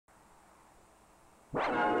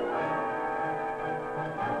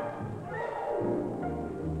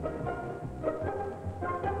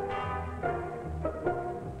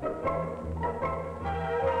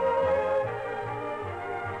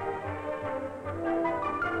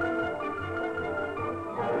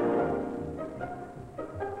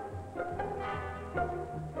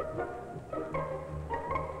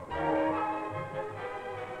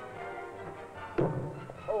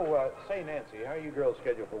Say, Nancy, how are you girls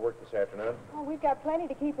scheduled for work this afternoon? Oh, we've got plenty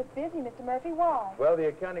to keep us busy, Mr. Murphy. Why? Well, the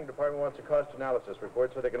accounting department wants a cost analysis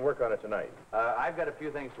report so they can work on it tonight. I've got a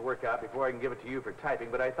few things to work out before I can give it to you for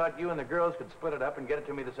typing, but I thought you and the girls could split it up and get it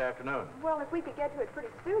to me this afternoon. Well, if we could get to it pretty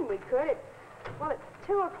soon, we could. Well, it's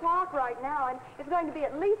 2 o'clock right now, and it's going to be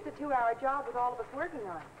at least a 2-hour job with all of us working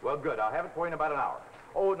on it. Well, good. I'll have it for you in about an hour.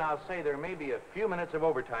 Oh, now, say, there may be a few minutes of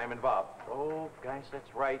overtime involved. Oh, guys,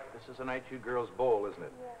 that's right. This is a night you girls bowl, isn't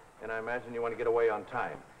it? Yeah. And I imagine you want to get away on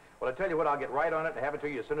time. Well, I tell you what, I'll get right on it and have it to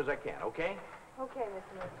you as soon as I can, okay? Okay,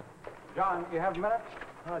 Mr. Murphy. John, you have a minute?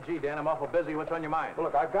 Oh, gee, Dan, I'm awful busy. What's on your mind? Well,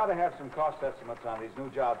 look, I've got to have some cost estimates on these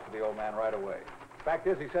new jobs for the old man right away. Fact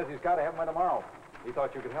is, he says he's got to have them by tomorrow. He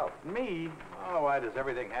thought you could help. Me? Oh, why does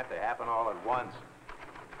everything have to happen all at once?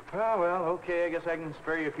 Oh, well, okay, I guess I can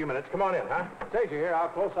spare you a few minutes. Come on in, huh? Did you hear how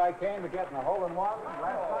close I came to getting a hole-in-one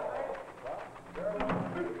last Sunday?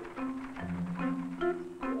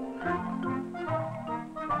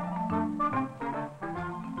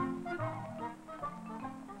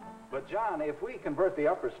 But, John, if we convert the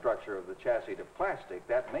upper structure of the chassis to plastic,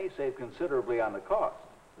 that may save considerably on the cost.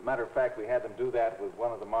 As a matter of fact, we had them do that with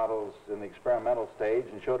one of the models in the experimental stage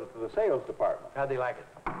and showed it to the sales department. How'd they like it?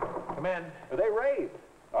 Come in. They raved.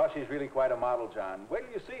 Oh, she's really quite a model, John. Wait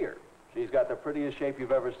till you see her. She's got the prettiest shape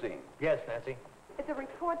you've ever seen. Yes, Nancy. It's the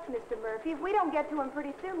reports, Mr. Murphy. If we don't get to them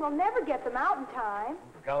pretty soon, we'll never get them out in time.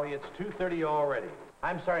 Golly, it's 2:30 already.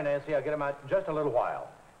 I'm sorry, Nancy. I'll get them out in just a little while.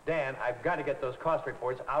 Dan, I've got to get those cost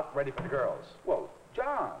reports out ready for the girls. Whoa,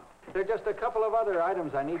 John, there are just a couple of other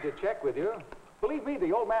items I need to check with you. Believe me,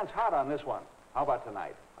 the old man's hot on this one. How about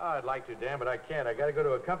tonight? Oh, I'd like to, Dan, but I can't. I got to go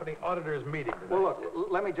to a company auditor's meeting tonight. Well, look,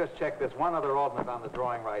 let me just check this one other alternate on the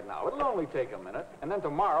drawing right now. It'll only take a minute, and then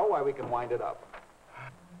tomorrow, why, we can wind it up.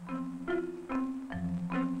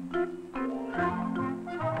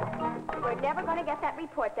 We're never going to get that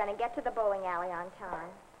report done and get to the bowling alley on time.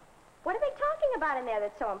 What are they talking about in there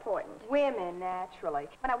that's so important? Women, naturally.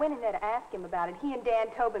 When I went in there to ask him about it, he and Dan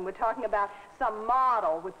Tobin were talking about some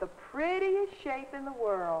model with the prettiest shape in the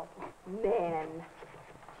world. Men.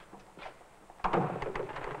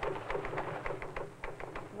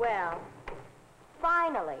 Well,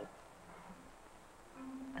 finally.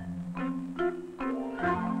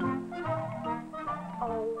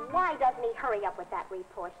 Oh, why doesn't he hurry up with that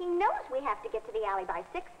report? He knows we have to get to the alley by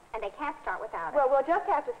 6, and they can't start without it. Well, we'll just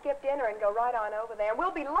have to skip dinner and go right on over there.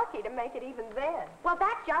 We'll be lucky to make it even then. Well,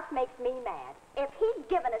 that just makes me mad. If he'd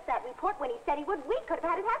given us that report when he said he would, we could have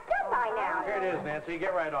had it half done by now. Here it is, Nancy.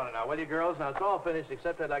 Get right on it now, will you, girls? Now, it's all finished,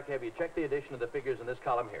 except I'd like to have you check the addition of the figures in this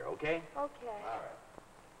column here, okay? Okay. All right.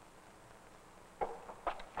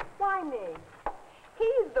 Why me?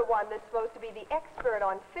 He's the one that's supposed to be the expert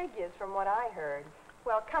on figures, from what I heard.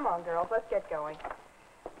 Well, come on, girls. Let's get going.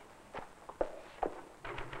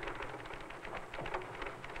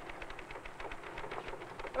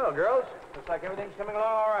 Well, girls, looks like everything's coming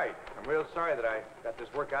along all right. I'm real sorry that I got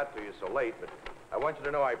this work out to you so late, but I want you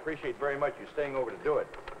to know I appreciate very much you staying over to do it.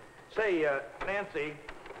 Say, Nancy,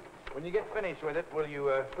 when you get finished with it, will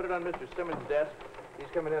you put it on Mr. Simmons' desk? He's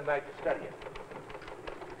coming in tonight to study it.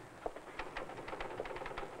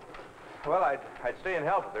 Well, I'd stay and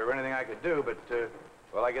help if there were anything I could do, but,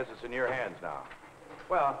 well, I guess it's in your hands now.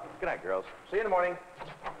 Well, good night, girls. See you in the morning.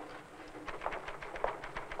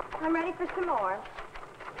 I'm ready for some more.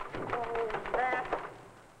 Oh, that.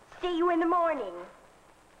 See you in the morning.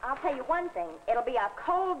 I'll tell you one thing. It'll be a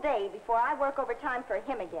cold day before I work overtime for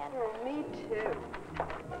him again. Oh, me too.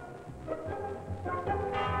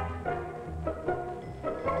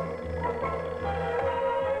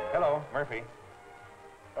 Hello, Murphy.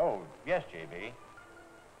 Oh, yes, J.B.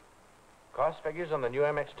 Cost figures on the new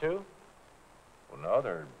MX-2? Well, no,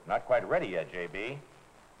 they're not quite ready yet, J.B.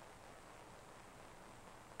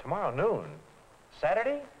 Tomorrow noon?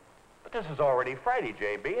 Saturday? But this is already Friday,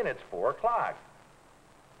 J.B., and it's 4 o'clock.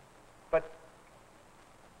 But...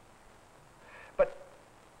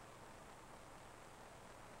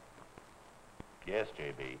 Yes,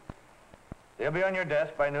 J.B. They'll be on your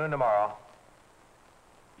desk by noon tomorrow.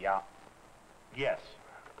 Yeah. Yes.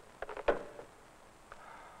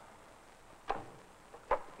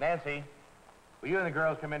 Nancy, will you and the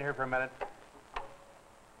girls come in here for a minute?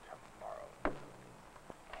 Tomorrow.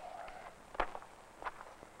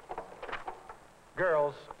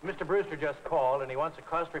 Girls, Mr. Brewster just called, and he wants a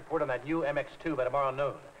cost report on that new MX2 by tomorrow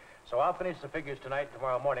noon. So I'll finish the figures tonight and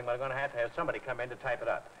tomorrow morning, but I'm going to have somebody come in to type it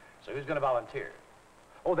up. So who's going to volunteer?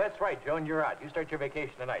 Oh, that's right, Joan, you're out. You start your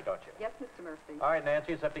vacation tonight, don't you? Yes, Mr. Murphy. All right,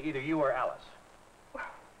 Nancy, it's up to either you or Alice.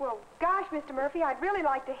 Well, gosh, Mr. Murphy, I'd really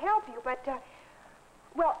like to help you, but,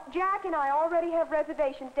 well, Jack and I already have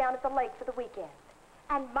reservations down at the lake for the weekend.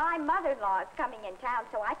 And my mother-in-law is coming in town,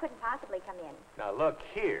 so I couldn't possibly come in. Now, look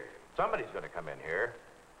here. Somebody's going to come in here.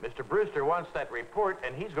 Mr. Brewster wants that report,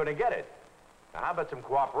 and he's going to get it. Now, how about some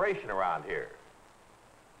cooperation around here?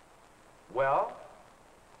 Well?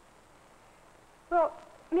 Well,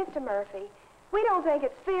 Mr. Murphy, we don't think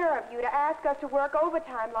it's fair of you to ask us to work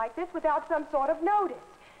overtime like this without some sort of notice.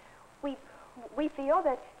 We feel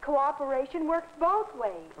that cooperation works both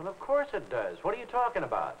ways. Well, of course it does. What are you talking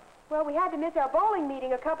about? Well, we had to miss our bowling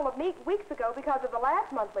meeting a couple of weeks ago because of the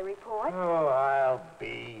last monthly report. Oh, I'll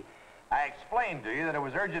be. I explained to you that it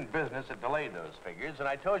was urgent business that delayed those figures, and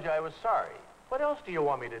I told you I was sorry. What else do you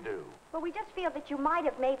want me to do? Well, we just feel that you might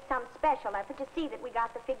have made some special effort to see that we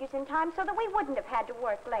got the figures in time so that we wouldn't have had to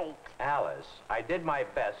work late. Alice, I did my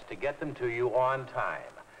best to get them to you on time.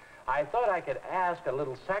 I thought I could ask a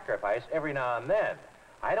little sacrifice every now and then.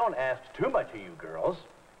 I don't ask too much of you girls.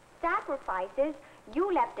 Sacrifices?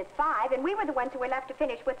 You left at 5, and we were the ones who were left to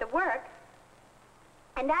finish with the work.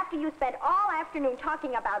 And after you spent all afternoon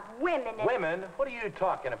talking about women and... Women? What are you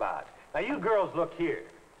talking about? Now, you girls, look here.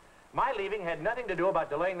 My leaving had nothing to do about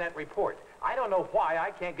delaying that report. I don't know why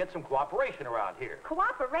I can't get some cooperation around here.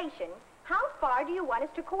 Cooperation? How far do you want us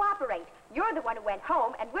to cooperate? You're the one who went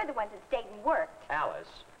home, and we're the ones that stayed and worked. Alice,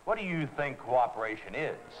 what do you think cooperation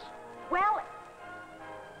is? Well,